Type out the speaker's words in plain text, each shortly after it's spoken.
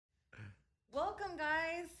Welcome,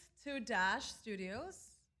 guys, to Dash Studios.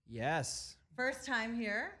 Yes. First time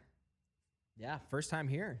here. Yeah, first time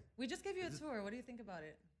here. We just gave you a tour. What do you think about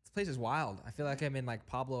it? This place is wild. I feel like I'm in like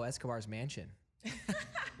Pablo Escobar's mansion.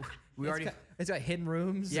 It's got hidden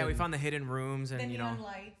rooms. Yeah, we found the hidden rooms and The you know. neon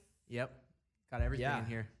lights. Yep. Got everything Yeah. in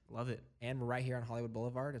here. Love it. And we're right here on Hollywood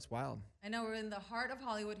Boulevard. It's wild. I know we're in the heart of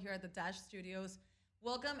Hollywood here at the Dash Studios.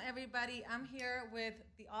 Welcome, everybody. I'm here with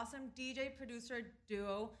the awesome DJ producer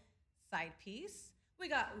duo, SIDEPIECE. We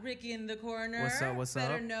got Ricky in the corner. What's up, what's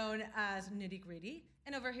better up? known as Nitty Gritty.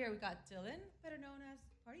 And over here we got Dylan, better known as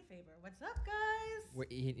Party Favor. What's up, guys?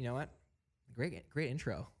 You know what? Great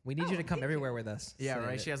intro. We need you to come thank everywhere you. with us. Yeah, So right.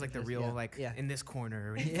 that- She has like the just- real yeah. in this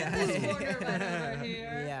corner. Yeah. This corner right over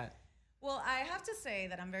here. Yeah. Well, I have to say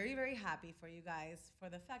that I'm very, very happy for you guys for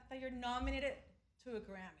the fact that you're nominated to a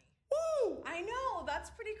Grammy. Woo! I know, that's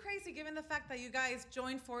pretty crazy given the fact that you guys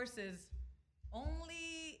joined forces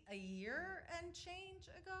only a year and change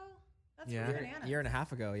ago. That's Yeah. pretty bananas. Year and a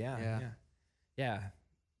half ago. Yeah. Yeah. Yeah.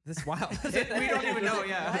 This is wild. We don't even know.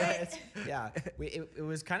 Yeah. Right? Yeah. It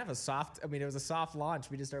was kind of a soft, it was a soft launch.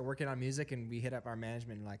 We just started working on music and we hit up our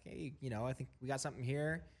management and like, hey, I think we got something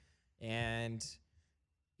here. And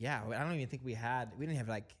yeah, I don't even think we didn't have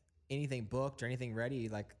like anything booked or anything ready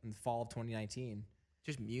like in the fall of 2019.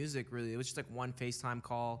 Just music, really. It was just like one FaceTime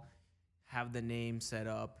call, have the name set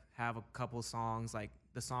up, have a couple songs, like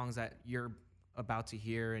the songs that you're about to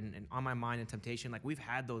hear and On My Mind and Temptation. Like we've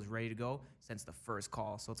had those ready to go since the first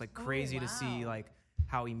call. So it's like crazy to see wow. like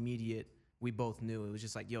how immediate we both knew. It was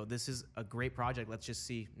just like, yo, this is a great project. Let's just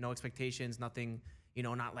see. No expectations, nothing,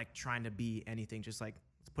 not like trying to be anything. Just like,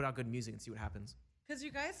 let's put out good music and see what happens. Because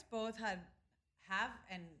you guys both have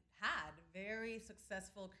and had very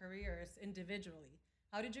successful careers individually.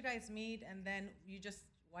 How did you guys meet? And then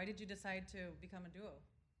why did you decide to become a duo?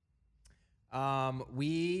 I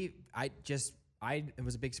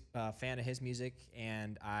was a big fan of his music,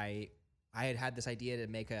 and I had this idea to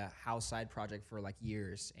make a house side project for like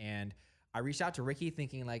years, and I reached out to Ricky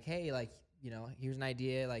thinking like, hey, like, here's an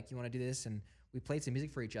idea, like, you want to do this? And we played some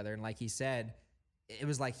music for each other, and like he said, it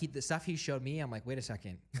was like the stuff he showed me, I'm like, wait a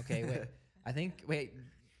second, okay, let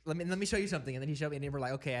me show you something. And then he showed me, and we're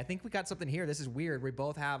like, okay, I think we got something here. This is weird. We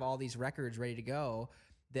both have all these records ready to go.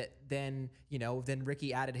 That then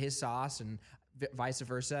Ricky added his sauce and vice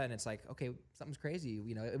versa, and it's like, okay, something's crazy.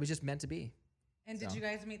 It was just meant to be. And did you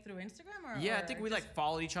guys meet through Instagram or? Yeah, or I think we just- like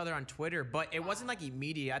followed each other on Twitter, but it wasn't like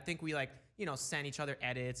immediate. I think we like, sent each other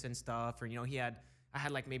edits and stuff, or I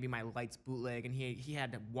had like maybe my Lights bootleg, and he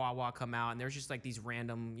had Wawa come out, and there was just like these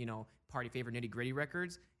random, Party Favorite Nitty Gritty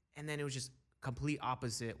records, and then it was just complete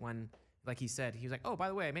opposite when, like he said, he was like, oh, by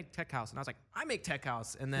the way, I make tech house, and I was like, I make tech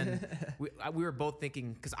house, and then we were both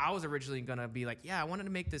thinking, because I was originally gonna be like, yeah, I wanted to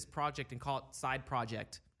make this project and call it Side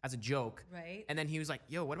Project as a joke, Right. and then he was like,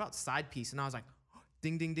 yo, what about SIDEPIECE? And I was like,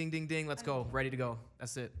 ding, ding, ding, ding, ding, let's go, ready to go,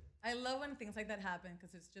 that's it. I love when things like that happen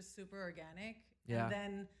because it's just super organic. Yeah. And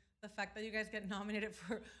then the fact that you guys get nominated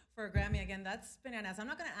for a Grammy again, that's bananas. I'm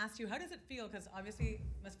not gonna ask you, how does it feel? Because obviously it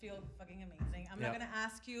must feel fucking amazing. I'm not Yep. gonna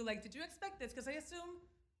ask you, like, did you expect this? Because I assume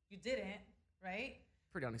you didn't, right?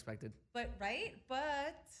 Pretty unexpected. But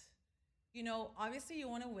obviously you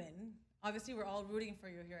want to win. Obviously we're all rooting for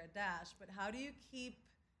you here at Dash, but how do you keep,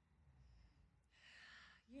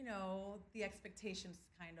 the expectations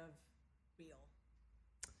kind of real?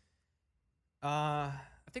 I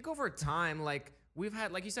think over time, like we've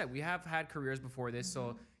had, like you said, we have had careers before this,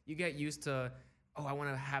 so you get used to, oh, I want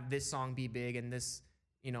to have this song be big and this,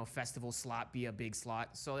 festival slot be a big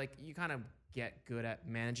slot. So like you kind of get good at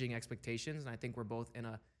managing expectations, and I think we're both in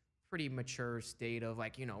a pretty mature state of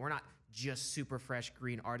like, we're not just super fresh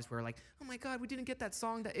green artists. We're like, oh my God, we didn't get that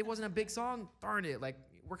song. That it wasn't a big song. Darn it! Like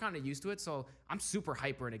we're kind of used to it, so I'm super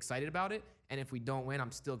hyper and excited about it. And if we don't win,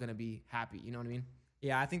 I'm still gonna be happy. You know what I mean?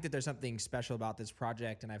 Yeah, I think that there's something special about this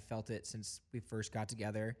project, and I've felt it since we first got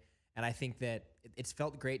together. And I think that it's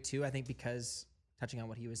felt great too. I think because, touching on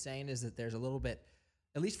what he was saying, is that there's a little bit,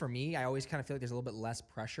 at least for me, I always kind of feel like there's a little bit less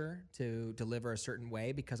pressure to deliver a certain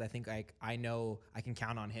way, because I think I know I can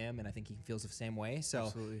count on him, and I think he feels the same way. So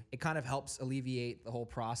Absolutely. it kind of helps alleviate the whole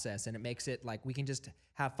process, and it makes it like we can just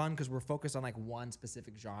have fun because we're focused on like one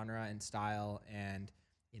specific genre and style, and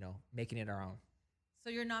making it our own. So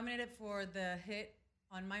you're nominated for the hit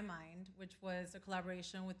On My Mind, which was a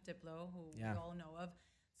collaboration with Diplo, who Yeah. we all know of.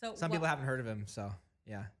 So Some people haven't heard of him, so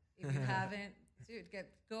yeah. If you haven't, dude,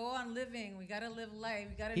 go on living. We gotta live life.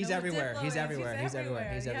 We gotta. He's know everywhere. Who Diplo He's is. everywhere. He's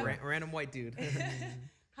everywhere. He's Yeah. everywhere. Random white dude.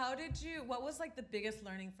 What was like the biggest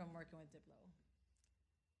learning from working with Diplo?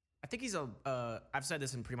 I think he's I've said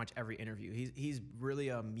this in pretty much every interview. He's really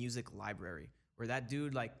a music library, where that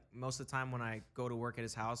dude, like most of the time when I go to work at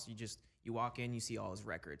his house, you walk in, you see all his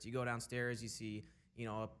records. You go downstairs, you see,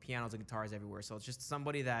 pianos and guitars everywhere. So it's just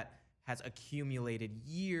somebody that has accumulated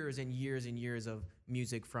years and years and years of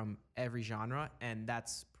music from every genre. And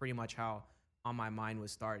that's pretty much how On My Mind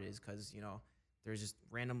was started, is because, there's just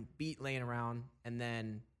random beat laying around. And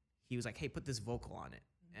then he was like, hey, put this vocal on it.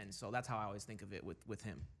 And so that's how I always think of it with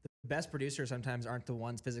him. The best producers sometimes aren't the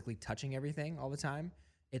ones physically touching everything all the time.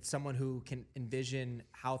 It's someone who can envision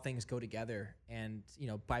how things go together. And,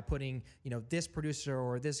 by putting, this producer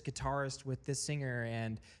or this guitarist with this singer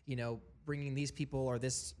and, bringing these people or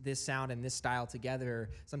this sound and this style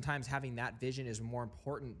together, sometimes having that vision is more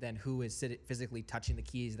important than who is physically touching the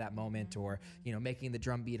keys that moment or, making the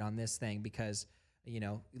drum beat on this thing. Because,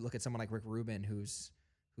 you look at someone like Rick Rubin, who's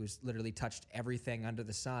literally touched everything under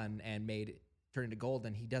the sun and made it turn into gold.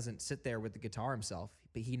 And he doesn't sit there with the guitar himself,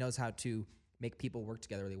 but he knows how to make people work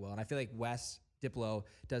together really well. And I feel like Diplo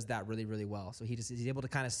does that really, really well. So he's able to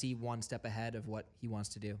kind of see one step ahead of what he wants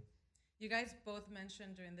to do. You guys both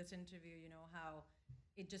mentioned during this interview, how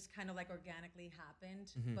it just kind of like organically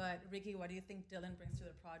happened. Mm-hmm. But Ricky, what do you think Dylan brings to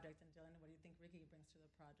the project? And Dylan, what do you think Ricky brings to the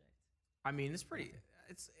project? I mean,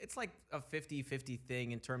 it's like a 50-50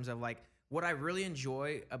 thing in terms of like what I really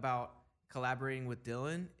enjoy about collaborating with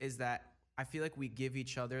Dylan is that I feel like we give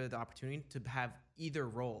each other the opportunity to have either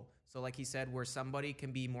role. So like he said, where somebody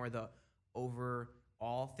can be more the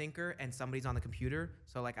overall thinker and somebody's on the computer.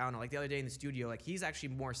 So like, I don't know, like the other day in the studio, like he's actually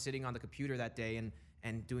more sitting on the computer that day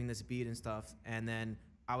and doing this beat and stuff. And then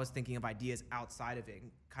I was thinking of ideas outside of it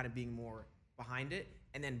and kind of being more behind it.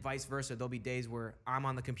 And then vice versa. There'll be days where I'm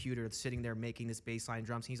on the computer sitting there making this bass line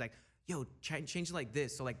drums. And he's like, yo, change it like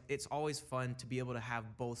this. So like, it's always fun to be able to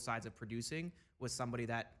have both sides of producing with somebody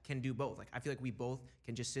that can do both. Like, I feel like we both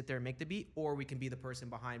can just sit there and make the beat, or we can be the person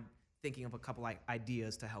behind thinking of a couple like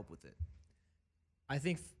ideas to help with it. I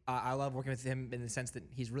think I love working with him in the sense that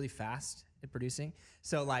he's really fast at producing.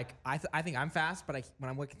 So like I think I'm fast, but when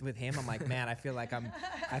I'm working with him, I'm like, man, I feel like I'm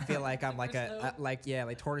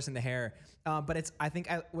like tortoise in the hare. But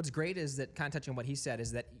what's great is that, kind of touching on what he said,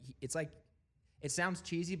 is that it's like, it sounds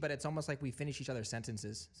cheesy, but it's almost like we finish each other's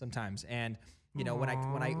sentences sometimes. And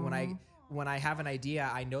when I have an idea,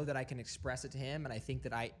 I know that I can express it to him, and I think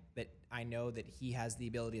that I know that he has the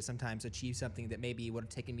ability to sometimes achieve something that maybe would have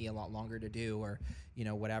taken me a lot longer to do, or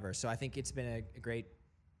whatever. So I think it's been great.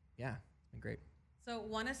 So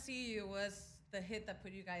 "Wanna See You" was the hit that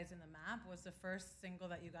put you guys in the map. Was the first single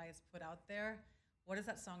that you guys put out there. What does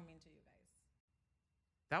that song mean to you guys?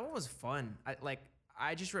 That one was fun.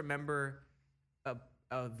 I just remember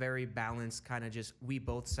a very balanced kind of just, we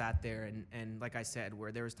both sat there and like I said,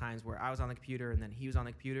 where there was times where I was on the computer and then he was on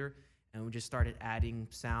the computer, and we just started adding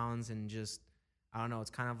sounds and just, I don't know, it's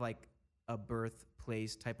kind of like a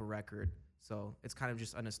birthplace type of record. So it's kind of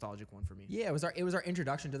just a nostalgic one for me. Yeah, it was our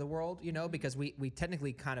introduction to the world, because we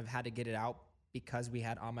technically kind of had to get it out because we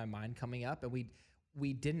had On My Mind coming up, and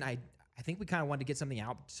we didn't, I think we kind of wanted to get something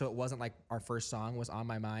out so it wasn't like our first song was On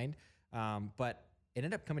My Mind. But it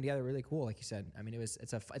ended up coming together really cool, like you said. I mean,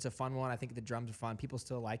 it's a fun one. I think the drums are fun. People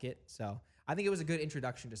still like it, so I think it was a good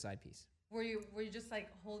introduction to SIDEPIECE. Were you just like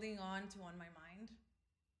holding on to On My Mind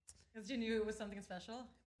because you knew it was something special?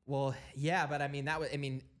 Well, yeah, but I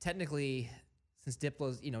mean, technically, since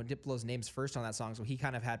Diplo's name's first on that song, so he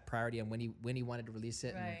kind of had priority on when he wanted to release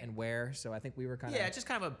it, right, and where. So I think we were kind of, it's just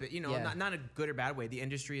kind of a bit, not a good or bad way. The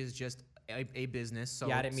industry is just a business. So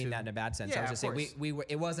yeah, I didn't mean that in a bad sense. Yeah, I was just saying we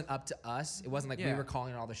it wasn't up to us. It wasn't like we were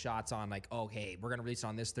calling all the shots on like, oh, hey, we're gonna release it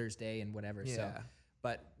on this Thursday and whatever. Yeah. So,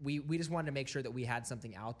 but we just wanted to make sure that we had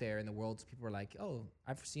something out there in the world, so people were like, oh,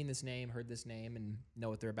 I've seen this name, heard this name, and know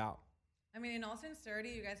what they're about. I mean, in all sincerity,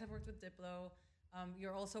 you guys have worked with Diplo.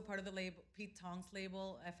 You're also part of the label, Pete Tong's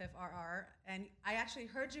label, FFRR. And I actually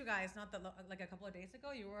heard you guys like a couple of days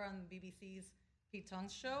ago. You were on BBC's Pete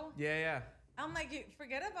Tong's show. Yeah. I'm like,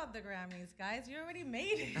 forget about the Grammys, guys. You already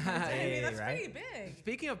made it. That's pretty big.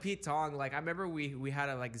 Speaking of Pete Tong, like I remember we had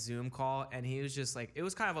a like Zoom call, and he was just like, it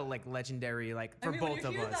was kind of a like legendary for both of us.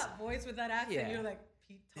 When you hear that voice with that accent, you're like,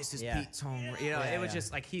 Pete Tong. This is Pete Tong. It was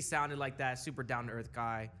just like, he sounded like that super down to earth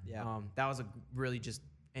guy. Yeah. That was a really just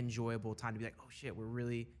enjoyable time to be like, oh shit, we're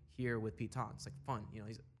really here with Pete Tong. It's like fun.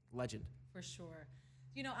 He's a legend. For sure.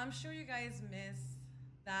 I'm sure you guys miss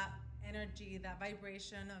that energy, that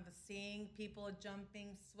vibration of seeing people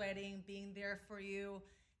jumping, sweating, being there for you,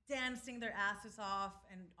 dancing their asses off.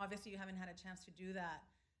 And obviously you haven't had a chance to do that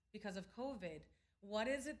because of COVID. What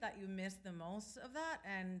is it that you miss the most of that?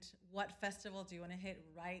 And what festival do you want to hit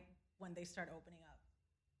right when they start opening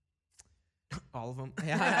up? All of them.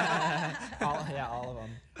 Yeah, all of them.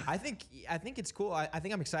 I think it's cool. I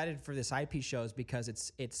think I'm excited for the side piece shows because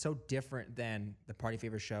it's so different than the Party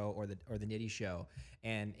Favor show or the Nitty show.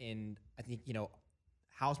 And I think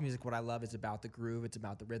house music. What I love is about the groove. It's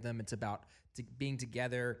about the rhythm. It's about being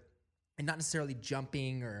together and not necessarily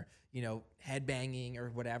jumping or head banging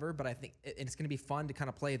or whatever. But I think it's going to be fun to kind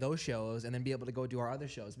of play those shows and then be able to go do our other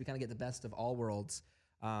shows. We kind of get the best of all worlds.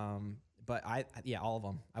 But all of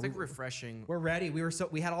them. It's like refreshing. We're ready.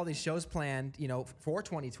 We had all these shows planned, for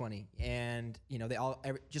 2020, and they all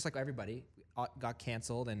just like everybody got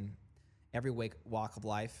canceled and every walk of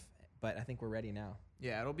life. But I think we're ready now.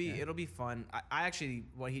 Yeah, it'll be fun. I actually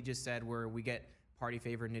what he just said, where we get Party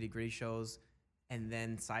Favor, Nitty Gritty shows, and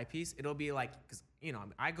then side piece. It'll be like because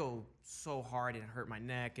I go so hard and hurt my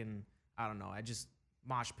neck, and I don't know. I just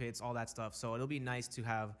mosh pits, all that stuff. So it'll be nice to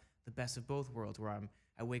have the best of both worlds, where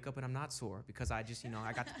I wake up and I'm not sore because I just,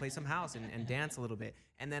 I got to play some house and dance a little bit.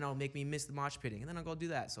 And then it'll make me miss the mosh pitting. And then I'll go do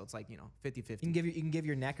that. So it's like, 50-50. You can give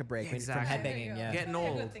your neck a break from headbanging. Yeah. Getting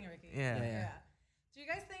old. Good thing, Ricky. Yeah. Do you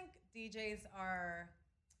guys think DJs are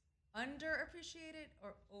underappreciated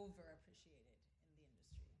or overappreciated in the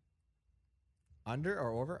industry? Under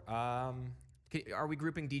or over? Are we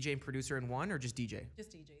grouping DJ and producer in one or just DJ?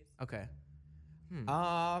 Just DJs. Okay.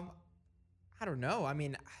 I don't know. I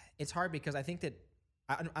mean, it's hard because I think that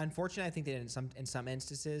unfortunately, I think that in some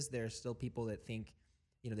instances, there's still people that think,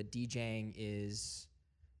 that DJing is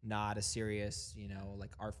not a serious,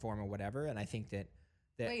 like art form or whatever. And I think that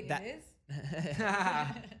it is?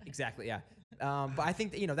 Exactly, yeah. But I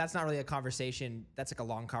think that, that's not really a conversation. That's like a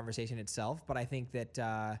long conversation itself. But I think that,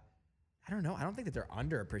 I don't know. I don't think that they're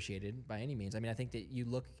underappreciated by any means. I mean, I think that you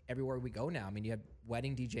look everywhere we go now. I mean, you have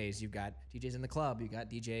wedding DJs, you've got DJs in the club, you've got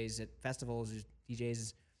DJs at festivals,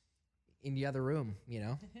 DJs in the other room,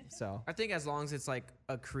 So I think as long as it's like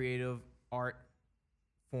a creative art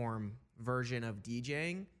form version of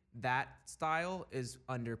DJing, that style is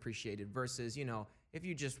underappreciated versus, if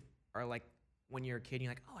you just are like when you're a kid,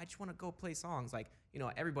 you're like, oh, I just want to go play songs. Like,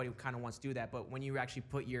 everybody kind of wants to do that. But when you actually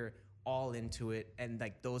put your all into it and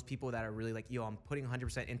like those people that are really like, I'm putting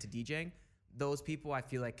 100% into DJing, those people I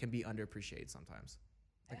feel like can be underappreciated sometimes.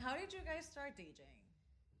 And how did you guys start DJing?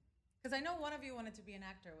 Because I know one of you wanted to be an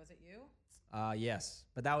actor. Was it you? Yes,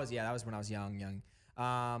 but that was when I was young.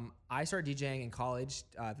 I started DJing in college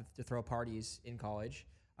to throw parties in college.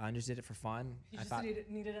 I just did it for fun. You just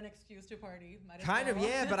needed an excuse to party. Kind of,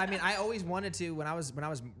 yeah. But I mean, I always wanted to. When I was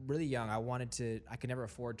really young, I could never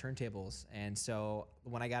afford turntables, and so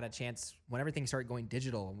when I got a chance, when everything started going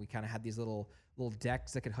digital, and we kind of had these little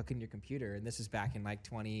decks that could hook in your computer, and this was back in like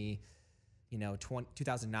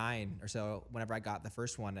 2009 or so. Whenever I got the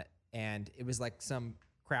first one. And it was like some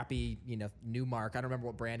crappy, Newmark. I don't remember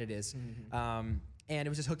what brand it is. Mm-hmm. And it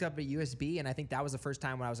was just hooked up at USB. And I think that was the first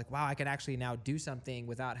time when I was like, wow, I can actually now do something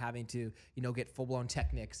without having to, get full-blown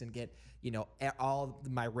Technics and get, all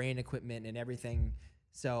my rain equipment and everything.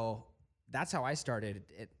 So that's how I started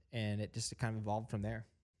it. And it just kind of evolved from there.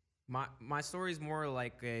 My story is more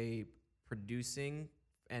like a producing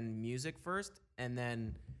and music first. And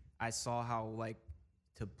then I saw how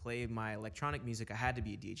to play my electronic music, I had to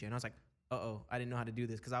be a DJ. And I was like, I didn't know how to do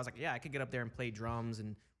this. Because I was like, yeah, I could get up there and play drums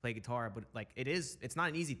and play guitar. But it's not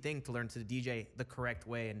an easy thing to learn to DJ the correct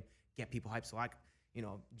way and get people hyped. So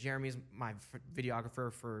Jeremy's my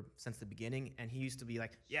videographer since the beginning. And he used to be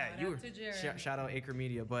like, yeah, shout out Acre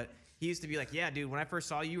Media. But he used to be like, yeah, dude, when I first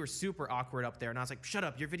saw you, you were super awkward up there. And I was like, shut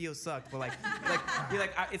up, your video sucked. But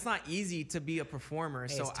it's not easy to be a performer.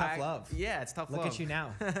 Hey, so it's tough love. Yeah, it's tough love. Look at you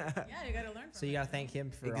now. Yeah, you got to learn from So you got to thank him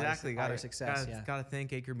for exactly all your success. Got to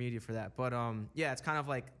thank Acre Media for that. But it's kind of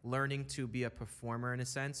like learning to be a performer in a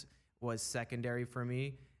sense was secondary for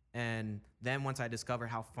me. And then once I discovered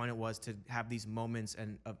how fun it was to have these moments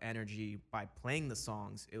of energy by playing the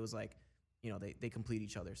songs, it was like, they complete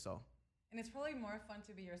each other. So. And it's probably more fun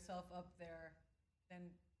to be yourself up there than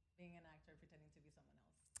being an actor pretending to be someone else.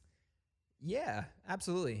 Yeah,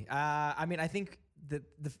 absolutely. I mean, I think that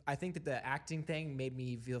the acting thing made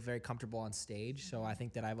me feel very comfortable on stage. So I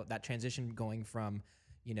think that that transition going from,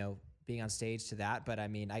 being on stage to that. But I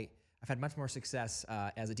mean, I've had much more success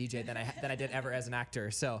as a DJ than I did ever as an actor.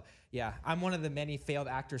 So yeah, I'm one of the many failed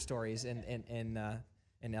actor stories in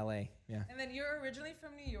LA. Yeah. And then you're originally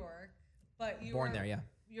from New York, but you born there, yeah.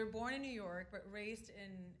 You're born in New York, but raised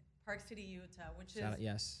in Park City, Utah, which is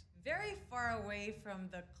yes. very far away from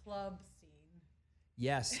the club scene.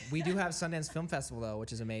 Yes, we do have Sundance Film Festival though,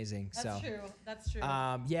 which is amazing. That's true.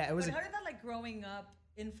 Yeah, it was. But how did that growing up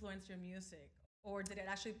influence your music, or did it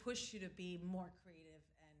actually push you to be more creative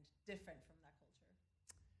and different from that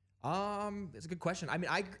It's a good question. I mean,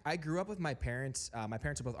 I grew up with my parents. My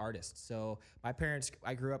parents are both artists, so I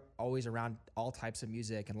grew up always around all types of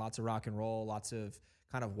music and lots of rock and roll, lots of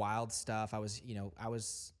kind of wild stuff. I was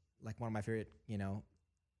like one of my favorite,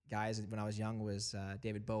 guys when I was young was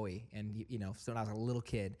David Bowie, and so when I was a little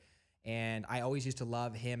kid, and I always used to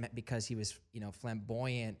love him because he was,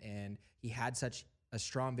 flamboyant and he had such a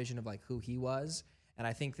strong vision of like who he was. And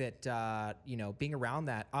I think that, being around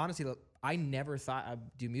that, honestly, I never thought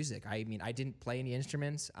I'd do music. I mean, I didn't play any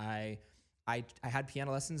instruments. I had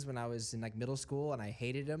piano lessons when I was in like middle school, and I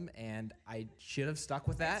hated them, and I should have stuck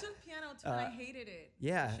with that. I took piano too, and I hated it.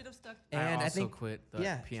 Yeah. Should have stuck. And I also quit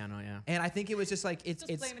the piano, yeah. And I think it was just like, Just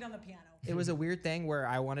blame it on the piano. it was a weird thing where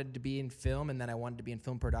I wanted to be in film, and then I wanted to be in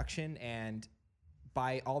film production, and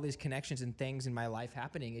by all these connections and things in my life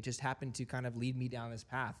happening, it just happened to kind of lead me down this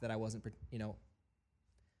path that I wasn't,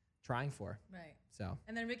 trying for. Right. So.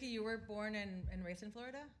 And then Ricky, you were born and raised in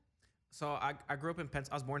Florida? So I grew up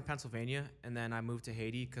I was born in Pennsylvania, and then I moved to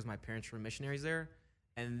Haiti because my parents were missionaries there.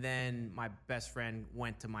 And then my best friend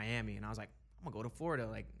went to Miami, and I was like, I'm gonna go to Florida.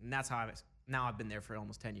 Like, and that's how now I've been there for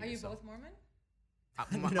almost 10 years. Are you both Mormon?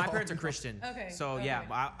 My parents are Christian. Okay. So yeah,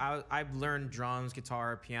 I've learned drums,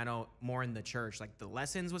 guitar, piano more in the church. Like the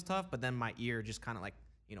lessons was tough, but then my ear just kind of like,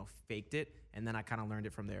 faked it. And then I kind of learned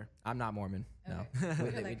it from there. I'm not Mormon. No.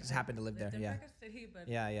 We just happened to live there. Yeah. City, but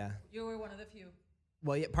Yeah. you were one of the few.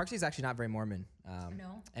 Well, yeah, Park City is actually not very Mormon.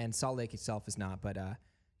 No. And Salt Lake itself is not. But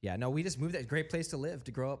we just moved there. Great place to live,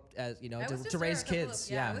 to grow up, as to raise kids.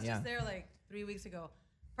 I was just there like 3 weeks ago.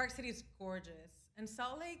 Park City is gorgeous, and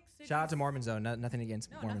Salt Lake City. Shout out to Mormons though. Nothing against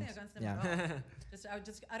Mormons. Nothing against them at all.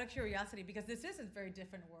 just out of curiosity, because this is a very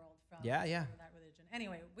different world from that religion.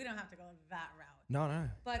 Anyway, we don't have to go that route. No.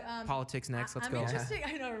 But politics next. Let's I'm go. interested.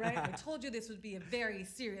 I know, right? I told you this would be a very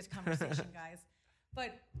serious conversation, guys.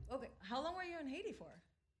 But okay, how long were you in Haiti for?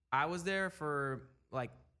 I was there for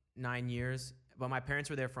like 9 years, but my parents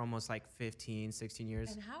were there for almost like 15, 16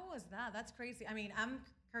 years. And how was that? That's crazy. I mean, I'm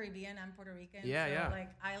Caribbean, I'm Puerto Rican. Yeah. Like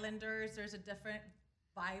islanders, there's a different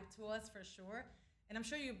vibe to us for sure. And I'm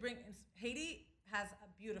sure Haiti has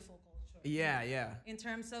a beautiful culture. Yeah. In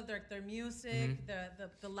terms of their music,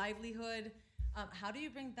 the livelihood. How do you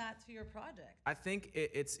bring that to your project? I think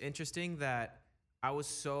it's interesting that I was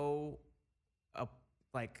so,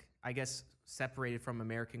 I guess, separated from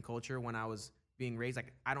American culture when I was being raised.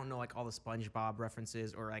 Like, I don't know, like, all the SpongeBob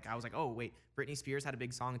references, or, like, I was like, oh, wait, Britney Spears had a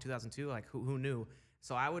big song in 2002? Like, who knew?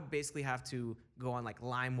 So I would basically have to go on, like,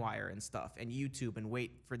 LimeWire and stuff and YouTube and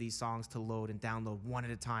wait for these songs to load and download one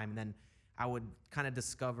at a time. And then I would kind of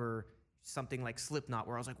discover something like Slipknot,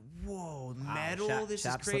 where I was like, whoa, metal? This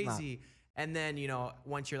is crazy. Slipknot. And then,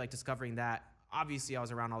 once you're like discovering that, obviously I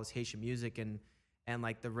was around all this Haitian music and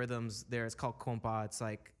like the rhythms there, it's called compa. It's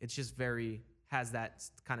like, it's just has that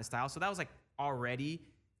kind of style. So that was like already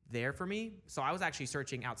there for me. So I was actually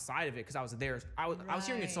searching outside of it because I was there. I was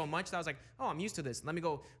hearing it so much that I was like, oh, I'm used to this. Let me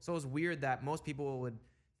go. So it was weird that most people would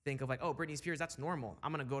think of like, oh, Britney Spears, that's normal.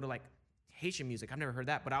 I'm going to go to like Haitian music. I've never heard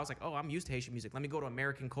that. But I was like, oh, I'm used to Haitian music. Let me go to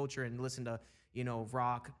American culture and listen to,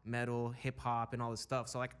 rock, metal, hip hop, and all this stuff.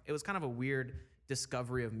 So like, it was kind of a weird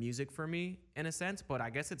discovery of music for me in a sense, but I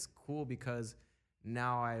guess it's cool because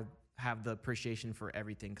now I have the appreciation for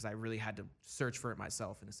everything because I really had to search for it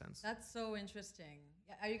myself in a sense. That's so interesting.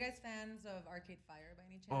 Are you guys fans of Arcade Fire by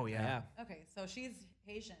any chance? Oh yeah. Okay, so she's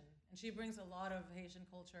Haitian and she brings a lot of Haitian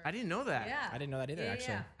culture. I didn't know that. Yeah. I didn't know that either,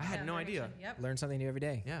 actually. Yeah. I had no idea. Yep. Learn something new every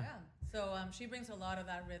day. Yeah. So she brings a lot of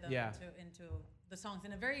that rhythm into the songs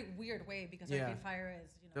in a very weird way because Arcade Fire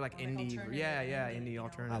is, they're like indie, indie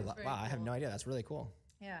alternative. Wow, I have no idea. That's really cool.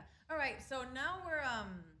 Yeah. All right. So now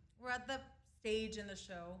we're at the stage in the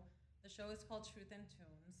show. The show is called Truth and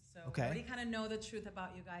Tunes. So we already kind of know the truth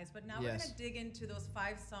about you guys, but now we're gonna dig into those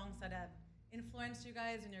 5 songs that have influenced you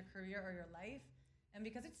guys in your career or your life. And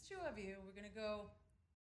because it's 2 of you, we're gonna go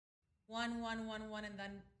 1, 1, 1, 1, and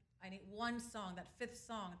then I need one song, that 5th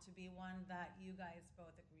song, to be one that you guys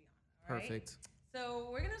both agree on. All right? Perfect. So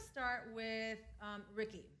we're gonna start with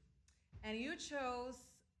Ricky, and you chose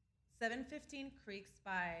 715 Creeks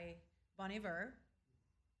by Bon Iver.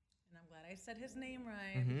 And I'm glad I said his name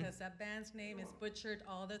right because that band's name is butchered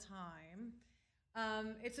all the time.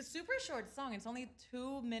 It's a super short song. It's only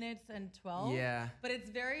 2 minutes and 12. Yeah. But it's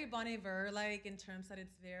very Bon Iver like in terms that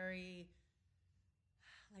it's very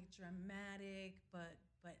like dramatic, but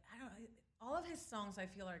I don't know. All of his songs I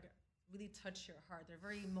feel are really touch your heart. They're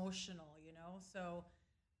very emotional, So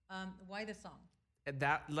why this song?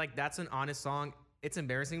 That's an honest song. It's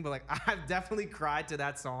embarrassing, but like I've definitely cried to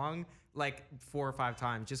that song like 4 or 5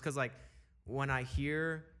 times just because like when I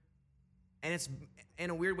hear and it's in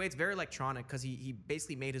a weird way, it's very electronic because he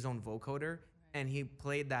basically made his own vocoder and he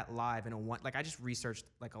played that live in a one. Like I just researched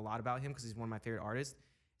like a lot about him because he's one of my favorite artists.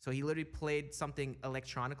 So he literally played something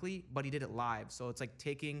electronically, but he did it live. So it's like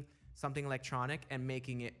taking something electronic and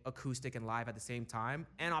making it acoustic and live at the same time.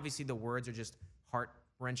 And obviously the words are just heart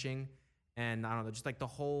wrenching, and I don't know, just like the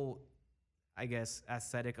whole, I guess,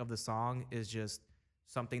 aesthetic of the song is just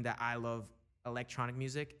something that I love. Electronic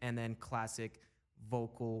music and then classic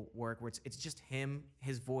vocal work where it's just him,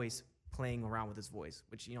 his voice playing around with his voice,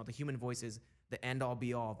 which, you know, the human voice is the end all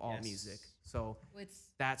be all of all music. So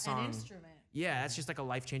it's that song, an instrument. yeah, that's just like a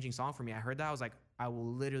life-changing song for me. I heard that, I was like, I will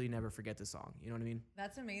literally never forget this song. You know what I mean?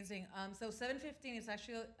 That's amazing. So 715 is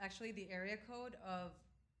actually the area code of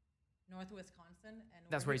North Wisconsin, and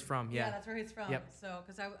That's where he's from. Yeah, that's where he's from. Yep. So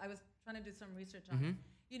because I was trying to do some research on it.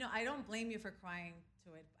 You know, I don't blame you for crying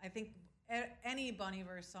to it. I think any Bon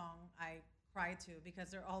Iver song I cry to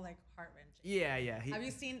because they're all like heart wrenching. Yeah. Have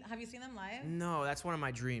you seen them live? No, that's one of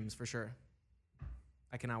my dreams for sure.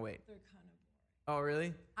 I cannot wait. They're kind of boring. Oh,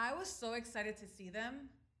 really? I was so excited to see them.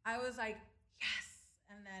 I was like, yes.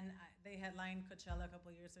 And then they headlined Coachella a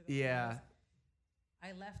couple years ago. Yeah.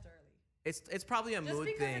 I left early. It's probably a Just mood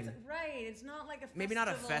because thing. it's right. It's not like a festival. Maybe not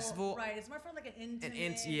a festival. Right. It's more for like an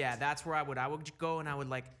intimate. Yeah, that's where I would go and I would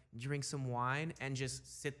like drink some wine and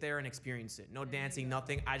just sit there and experience it. No dancing,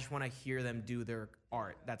 nothing. I just want to hear them do their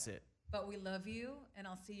art. That's it. But we love you, and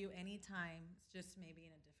I'll see you anytime. It's just maybe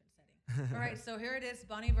in a different setting. All right, so here it is,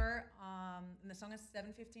 Bon Iver, and the song is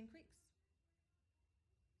 715 Creeks.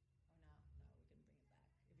 Oh, no, we can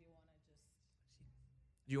bring it back if you want to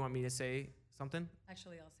just. Do you want me to say something?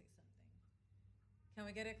 Actually, I'll say something. Can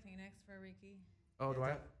we get a Kleenex for Ricky? Oh, do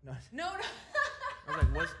I? No. No. I was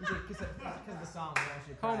like, what's? Because the song.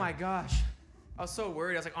 Oh my gosh. I was so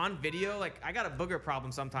worried. I was like, on video, like I got a booger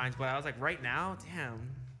problem sometimes, but I was like, right now, damn.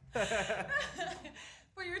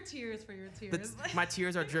 For your tears. My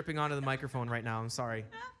tears are dripping onto the microphone right now. I'm sorry.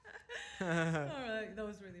 All right, that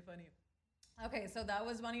was really funny. Okay, so that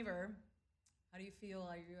was Bon Iver. How do you feel?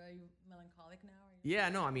 Are you melancholic now? Yeah,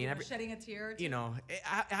 no, I mean, shedding a tear or two? you know,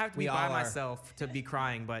 I have to be by myself to be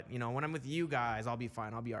crying, but you know, when I'm with you guys, I'll be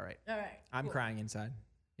fine. I'll be all right. All right. I'm crying inside.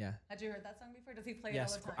 Yeah. Had you heard that song before? Does he play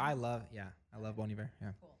Yes, it all the time? I love Bon Iver. Yeah.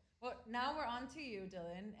 Cool. Well, now we're on to you,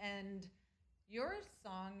 Dylan, and your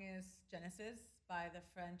song is Genesis by the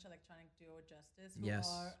French electronic duo Justice, who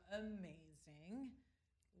are amazing.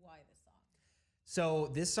 Why this song? So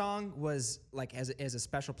this song was like has a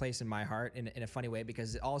special place in my heart in a funny way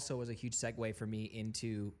because it also was a huge segue for me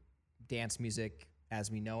into dance music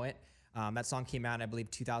as we know it. That song came out in, I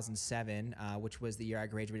believe, 2007, which was the year I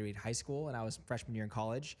graduated high school, and I was freshman year in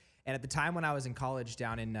college. And at the time when I was in college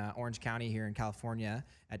down in Orange County here in California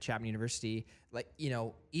at Chapman University, like, you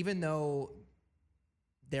know, even though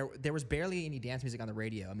there was barely any dance music on the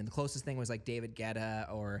radio. I mean, the closest thing was like David Guetta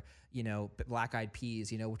or, you know, Black Eyed Peas,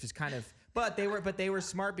 you know, which is kind of, but they were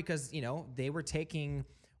smart because, you know, they were taking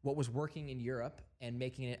what was working in Europe and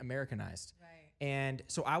making it Americanized. Right. And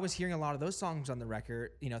so I was hearing a lot of those songs on the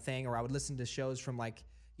record, you know, or I would listen to shows from like,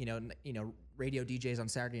 you know, radio DJs on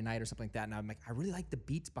Saturday night or something like that. And I'm like, I really like the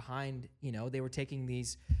beats behind, you know, they were taking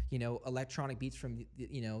these, you know, electronic beats from,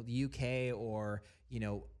 the UK or, you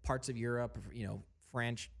know, parts of Europe, you know,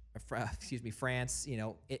 France, you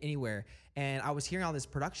know, anywhere. And I was hearing all this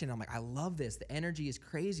production. I'm like, I love this. The energy is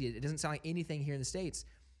crazy. It doesn't sound like anything here in the States.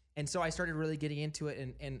 And so I started really getting into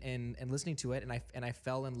it and listening to it. And I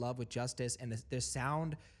fell in love with Justice and the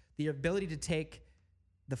sound, the ability to take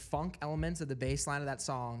the funk elements of the bass line of that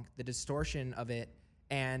song, the distortion of it,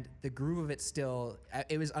 and the groove of it still,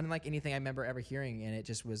 it was unlike anything I remember ever hearing. And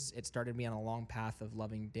it started me on a long path of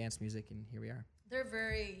loving dance music. And here we are. They're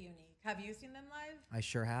very unique. Have you seen them live? I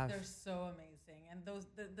sure have. They're so amazing. And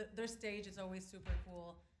their stage is always super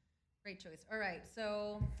cool. Great choice. All right,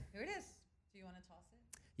 so here it is. Do you want to toss it?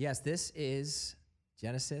 Yes, this is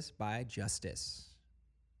Genesis by Justice.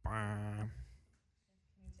 Can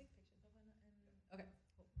you take pictures of it? Okay,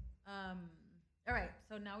 cool. All right,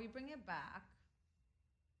 so now we bring it back.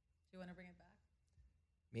 Do you want to bring it back?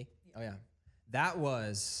 Me? Yeah. Oh, yeah. That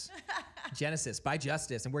was Genesis by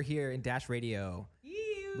Justice, and we're here in Dash Radio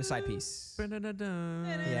with SIDEPIECE.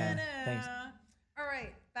 Yeah, thanks. All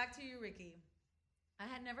right, back to you, Ricky. I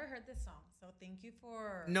had never heard this song, so thank you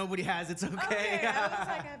for... Nobody has, it's okay. Okay, I was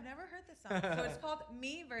like, I've never heard this song. So it's called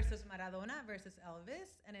Me versus Maradona versus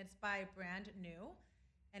Elvis, and it's by Brand New.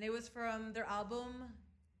 And it was from their album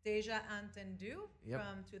Deja Entendu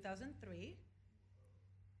from 2003.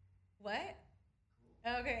 What?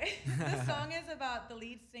 Okay. The song is about the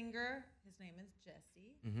lead singer. His name is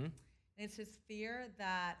Jesse. Mm-hmm. And it's his fear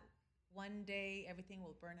that one day everything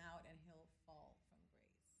will burn out and he'll fall from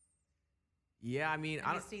grace. Yeah, I mean,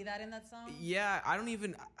 Can you see that in that song? yeah, I don't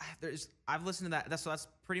even. I've listened to that. That's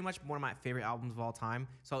pretty much one of my favorite albums of all time.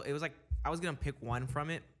 So it was like I was gonna pick one from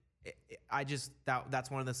it.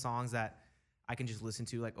 That's one of the songs that I can just listen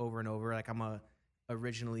to like over and over. Like I'm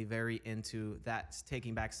originally very into that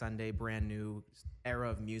Taking Back Sunday, brand new era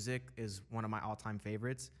of music is one of my all-time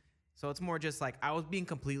favorites. So it's more just like I was being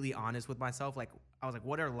completely honest with myself. Like I was like,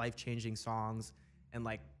 what are life-changing songs? And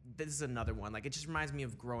like this is another one. Like it just reminds me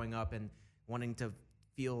of growing up and wanting to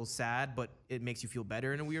feel sad, but it makes you feel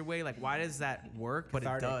better in a weird way. Like why does that work? But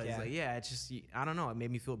Cathartic, it does. yeah. Like yeah, it's just I don't know. It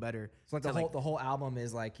made me feel better. So like the whole album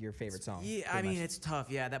is like your favorite song. Yeah, I pretty mean much. it's tough.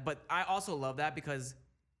 Yeah, but I also love that because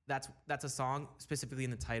that's a song specifically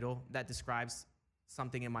in the title that describes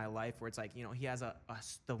something in my life where it's like, you know, he has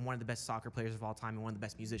one of the best soccer players of all time and one of the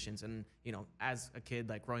best musicians. And, you know, as a kid,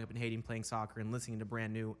 like growing up and hating playing soccer and listening to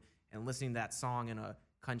Brand New and listening to that song in a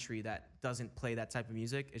country that doesn't play that type of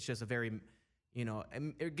music, it's just a very, you know,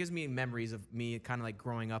 it gives me memories of me kind of like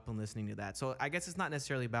growing up and listening to that. So I guess it's not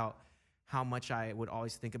necessarily about how much I would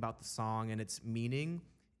always think about the song and its meaning.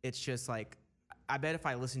 It's just like, I bet if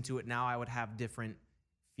I listened to it now, I would have different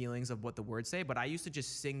feelings of what the words say, but I used to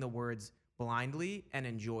just sing the words blindly and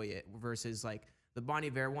enjoy it versus like the Bon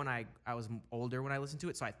Iver one, I was older when I listened to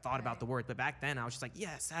it, so I thought about the words, but back then I was just like,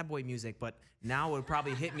 yeah, sad boy music, but now it would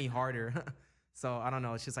probably hit me harder. So I don't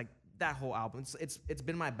know, it's just like that whole album, it's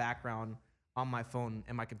been my background on my phone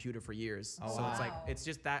and my computer for years. Oh, so wow. it's like, it's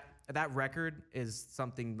just that record is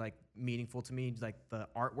something like meaningful to me, like the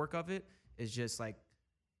artwork of it is just like,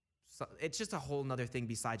 so it's just a whole nother thing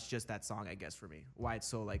besides just that song, I guess, for me. Why it's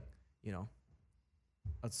so like, you know,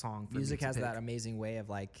 a song for Music me to has pick. that amazing way of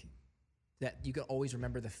like that you can always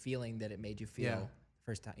remember the feeling that it made you feel Yeah.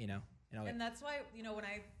 first time, you know. And that's why, you know, when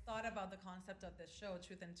I thought about the concept of this show,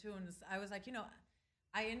 Truth and Tunes, I was like, you know,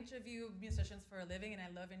 I interview musicians for a living and I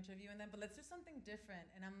love interviewing them, but let's do something different.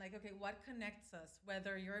 And I'm like, okay, what connects us?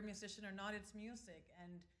 Whether you're a musician or not, it's music.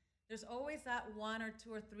 And there's always that one or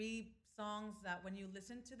two or three songs that when you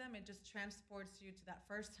listen to them, it just transports you to that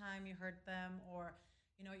first time you heard them, or,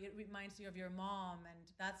 you know, it reminds you of your mom.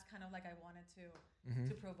 And that's kind of like I wanted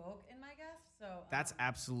to provoke in my guest. So That's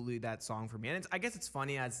absolutely that song for me. And I guess it's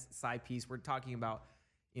funny as side piece, we're talking about,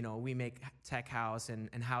 you know, we make tech house and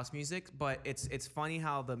house music, but it's funny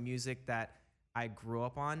how the music that I grew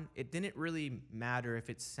up on, it didn't really matter if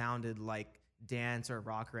it sounded like dance or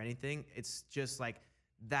rock or anything. It's just like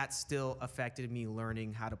that still affected me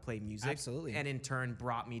learning how to play music. Absolutely. And in turn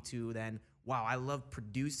brought me to then, wow, I love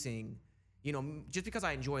producing. You know, just because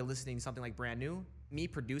I enjoy listening to something like Brand New, me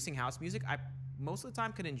producing house music, I most of the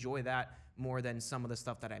time could enjoy that more than some of the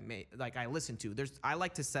stuff that I listen to. I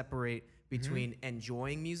like to separate between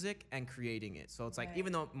enjoying music and creating it. So it's like,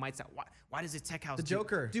 even though it might sound, why does it tech house? The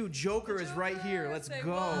Joker. Dude, Joker is right here. Let's Say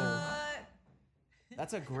go. what?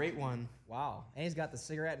 That's a great one. Wow. And he's got the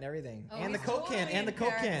cigarette and everything. Oh, and the he's Coke can. totally And the in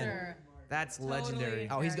Coke can. character. That's Totally. legendary.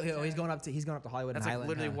 Oh, he's Character. going up to Hollywood That's and like Highland.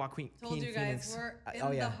 literally huh? Joaquin Told you guys, Phoenix. we're in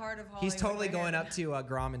Oh, yeah. the heart of Hollywood. He's totally right going here. up to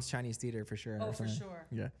Grauman's Chinese Theater for sure. Oh, or for something. sure.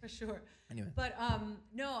 Yeah. For sure. Anyway. But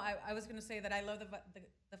no, I was gonna say that I love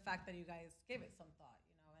the fact that you guys gave it some thought,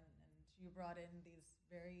 you know, and you brought in these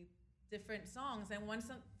very different songs. And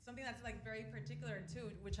something that's like very particular too,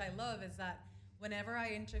 which I love, is that whenever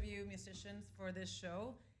I interview musicians for this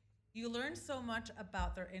show, you learn so much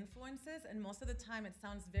about their influences, and most of the time it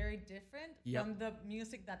sounds very different Yep. from the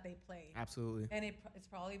music that they play. Absolutely. And it's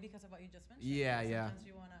probably because of what you just mentioned. Yeah, Like, yeah. Sometimes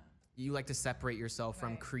you wanna. You like to separate yourself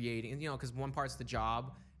from Right. creating, you know, because one part's the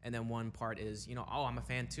job, and then one part is, you know, oh, I'm a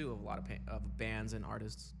fan too of a lot of bands and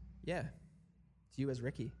artists. Yeah. It's you as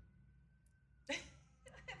Ricky. I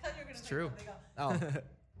thought you were gonna say true. something else.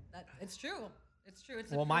 Oh. It's true. It's true.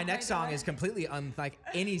 It's Well, my approved next by song the is completely unlike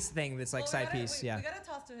anything that's like Well, side piece. Yeah. We gotta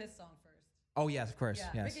toss to his song first. Oh, yes, of course. Yeah.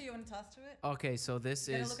 Yes. Ricky, you wanna toss to it? Okay, so this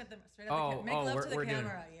You gotta is. look at the straight at the camera. Make love to the we're doing.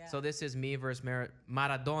 camera. Yeah. So this is me versus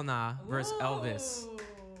Maradona versus Elvis. Ooh,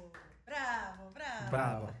 Bravo, bravo.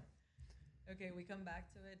 Bravo. Okay, we come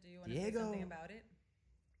back to it. Do you want to say Diego. something about it?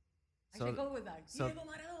 So- I can go with that. so- Diego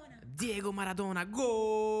Maradona. Diego Maradona,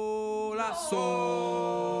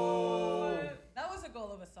 golazo. That was a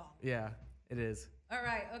goal of a song. Yeah, it is. All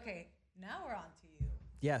right. Okay. Now we're on to you.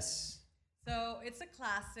 Yes. So it's a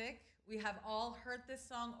classic. We have all heard this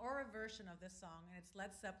song or a version of this song, and it's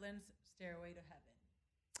Led Zeppelin's "Stairway to Heaven."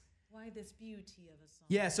 Why this beauty of a song?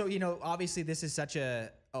 Yeah, so you know, obviously this is such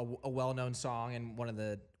a well-known song and one of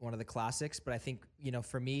the classics, but I think, you know,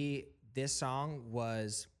 for me this song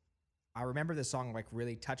was, I remember this song like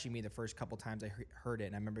really touching me the first couple times I heard it,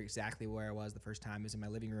 and I remember exactly where I was the first time. It was in my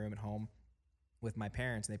living room at home, with my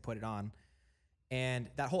parents, and they put it on. And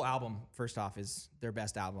that whole album, first off, is their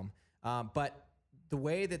best album. But the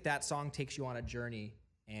way that song takes you on a journey,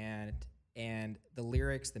 and the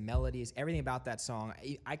lyrics, the melodies, everything about that song,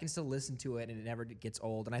 I can still listen to it and it never gets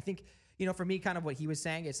old. And I think, for me, kind of what he was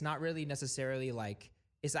saying, it's not really necessarily like,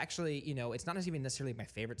 it's actually, it's not even necessarily my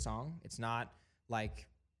favorite song. It's not like,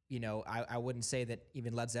 I wouldn't say that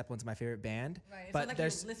even Led Zeppelin's my favorite band. Right. It's but not like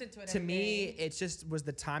there's, you listen to it to every me, day. it just was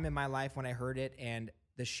the time in my life when I heard it, and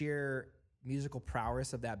the sheer musical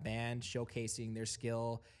prowess of that band showcasing their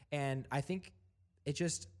skill. And I think it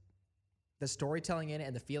just, the storytelling in it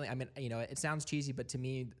and the feeling, I mean, it sounds cheesy, but to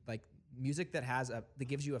me, like music that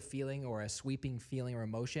gives you a feeling or a sweeping feeling or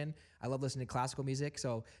emotion. I love listening to classical music.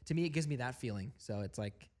 So to me, it gives me that feeling. So it's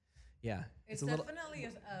like, yeah. It's definitely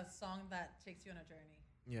a song that takes you on a journey.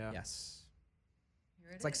 Yeah. Yes.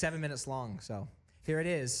 Here It's like 7 minutes long. So here it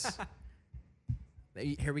is.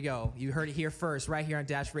 Here we go. You heard it here first, right here on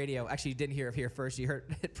Dash Radio. Actually, you didn't hear it here first. You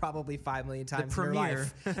heard it probably 5 million times in your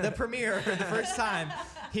life. The premiere, the first time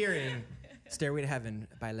hearing Stairway to Heaven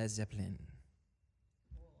by Led Zeppelin.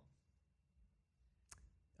 Cool.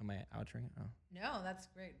 Am I outering? Oh. No, that's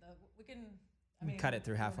great. We can Cut it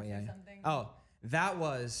through you wanna halfway. say Yeah. something? Oh, that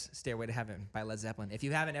was Stairway to Heaven by Led Zeppelin. If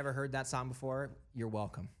you haven't ever heard that song before, you're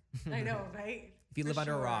welcome. I know, right? If you For live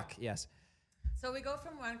under a sure. rock, yes. So we go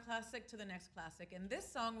from one classic to the next classic, and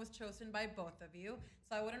this song was chosen by both of you.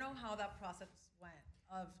 So I want to know how that process went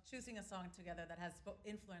of choosing a song together that has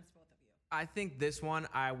influenced both of you. I think this one,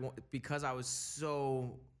 because I was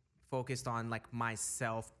so focused on like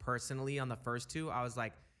myself personally on the first two, I was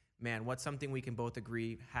like, man, what's something we can both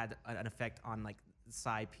agree had an effect on like the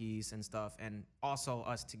side piece and stuff, and also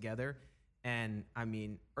us together. And I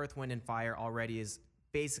mean, Earth, Wind, and Fire already is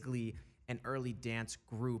basically an early dance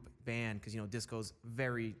group band, because disco's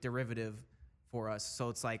very derivative for us. So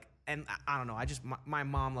it's like, and I don't know, my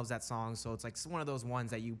mom loves that song, so it's like one of those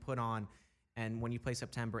ones that you put on, and when you play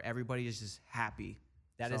September, everybody is just happy.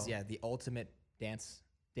 That is the ultimate dance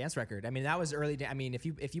record. I mean, that was early. I mean, if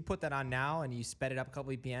you put that on now and you sped it up a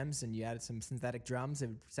couple BPMs and you added some synthetic drums, it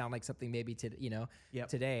would sound like something maybe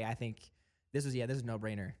today. I think this is a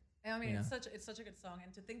no-brainer. I mean, it's such a good song,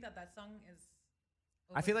 and to think that song is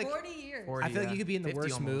over I feel like 40 years. 40. I feel like you could be in the 50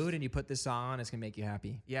 worst almost. mood and you put this song on, it's gonna make you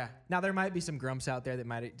happy. Yeah. Now there might be some grumps out there that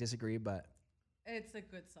might disagree, but It's a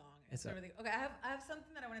good song. It's a- really okay. I have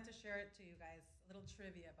something that I wanted to share it to you guys. A little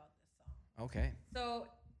trivia about this song. okay. So,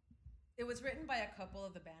 it was written by a couple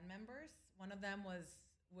of the band members. One of them was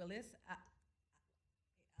Willis,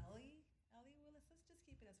 Ellie Willis. Let's just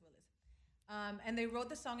keep it as Willis. And they wrote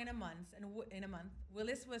the song in a month.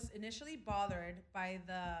 Willis was initially bothered by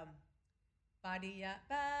the Badia.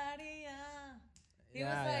 He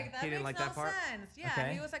was like, that He didn't makes like no that part? sense. Yeah,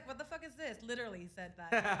 Okay. he was like, what the fuck is this? Literally said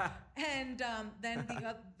that. And then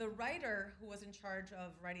the writer who was in charge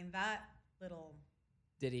of writing that little,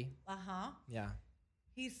 Diddy. Yeah.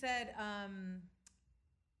 he said,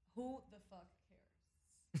 who the fuck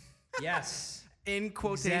cares? Yes. In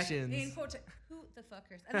quotations. In quote, who the fuck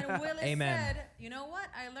cares? And then Willis Amen. said, you know what?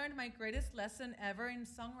 I learned my greatest lesson ever in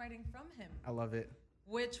songwriting from him, I love it.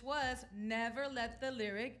 which was never let the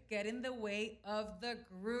lyric get in the way of the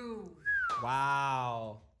groove.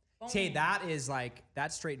 Wow. Boom. Tay, that is like,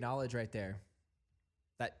 that's straight knowledge right there.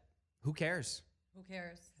 That, who cares? Who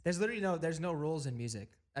cares? There's literally there's no rules in music.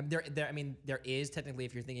 There is technically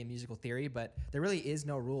if you're thinking musical theory, but there really is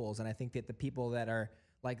no rules. And I think that the people that are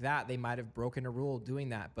like that, they might have broken a rule doing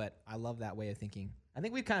that, but I love that way of thinking. I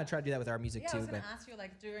think we've kind of tried to do that with our music Yeah, too. I was But gonna ask you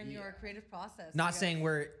like during your creative process. not saying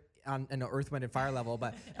we're on an Earth, Wind, and Fire level,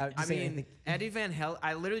 but I mean, Eddie Van Halen,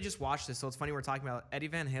 I literally just watched this, so it's funny we're talking about Eddie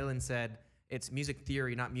Van Halen said it's music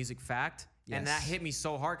theory, not music fact. And that Yes. hit me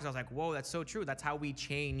so hard because I was like, whoa, that's so true. That's how we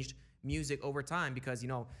changed music over time because,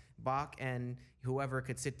 Bach and whoever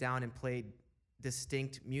could sit down and play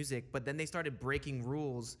distinct music, but then they started breaking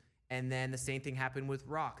rules. And then the same thing happened with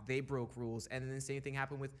rock. They broke rules. And then the same thing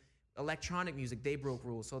happened with electronic music. They broke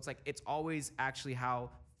rules. So it's like, it's always actually how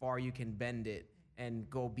far you can bend it and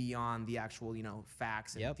go beyond the actual,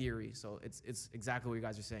 facts and theory. So it's exactly what you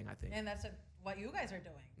guys are saying, I think. And that's what you guys are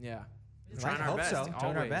doing. Yeah. Just I Trying our hope best, so. Doing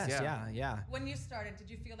our always, best. yeah. Yeah. When you started, did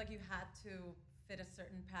you feel like you had to fit a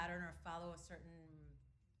certain pattern or follow a certain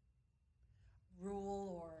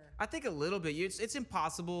rule or? I think a little bit. It's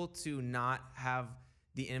impossible to not have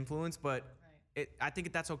the influence, but I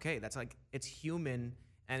think that's okay. That's like, it's human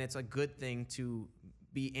and it's a good thing to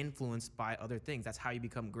be influenced by other things. That's how you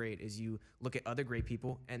become great, is you look at other great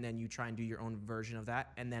people and then you try and do your own version of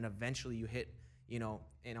that. And then eventually you hit, in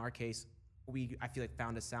our case, I feel like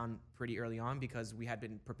found a sound pretty early on because we had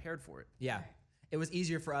been prepared for it. Yeah. It was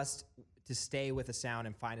easier for us to stay with a sound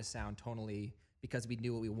and find a sound tonally because we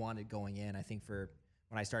knew what we wanted going in. I think for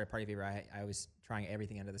when I started Party Fever, I was trying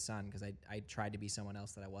everything under the sun because I tried to be someone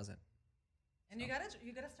else that I wasn't. And you gotta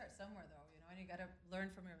start somewhere though, you know, and you gotta learn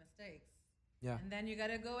from your mistakes. Yeah. And then you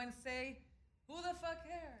gotta go and say, "Who the fuck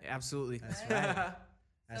cares?" Absolutely. That's right.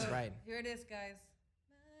 That's So, right. Here it is, guys.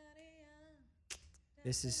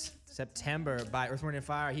 This is September by Earth, Wind &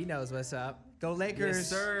 Fire. He knows what's up. Go Lakers. Yes,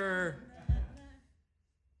 sir.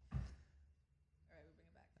 All right, we bring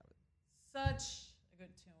it back. Such a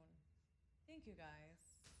good tune. Thank you,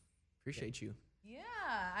 guys. Appreciate you. Yeah,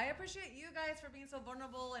 I appreciate you guys for being so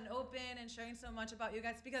vulnerable and open and sharing so much about you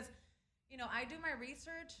guys because, you know, I do my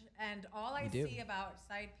research and all I see about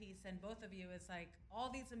SIDEPIECE and both of you is like all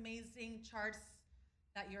these amazing charts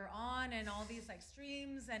that you're on and all these like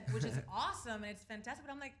streams and which is awesome and it's fantastic.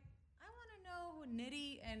 But I'm like, I want to know who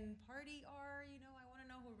Nitty and Party are. You know, I want to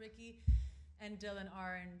know who Ricky and Dylan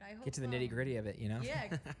are, and I hope Get to the nitty gritty of it, you know?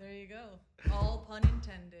 Yeah, there you go. All pun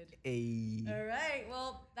intended. All right.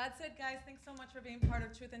 Well, that's it, guys. Thanks so much for being part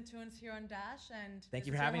of Truth and Tunes here on Dash. And Thank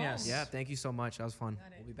you this for is your having home. us. Yeah, thank you so much. That was fun.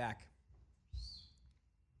 Got it. We'll be back.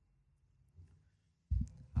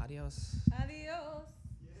 Adios. Adios.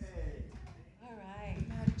 All right.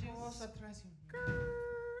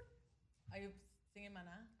 Are you singing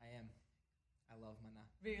Mana? I am. I love Mana.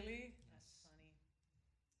 Really? Yes. That's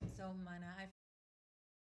funny. So Mana, I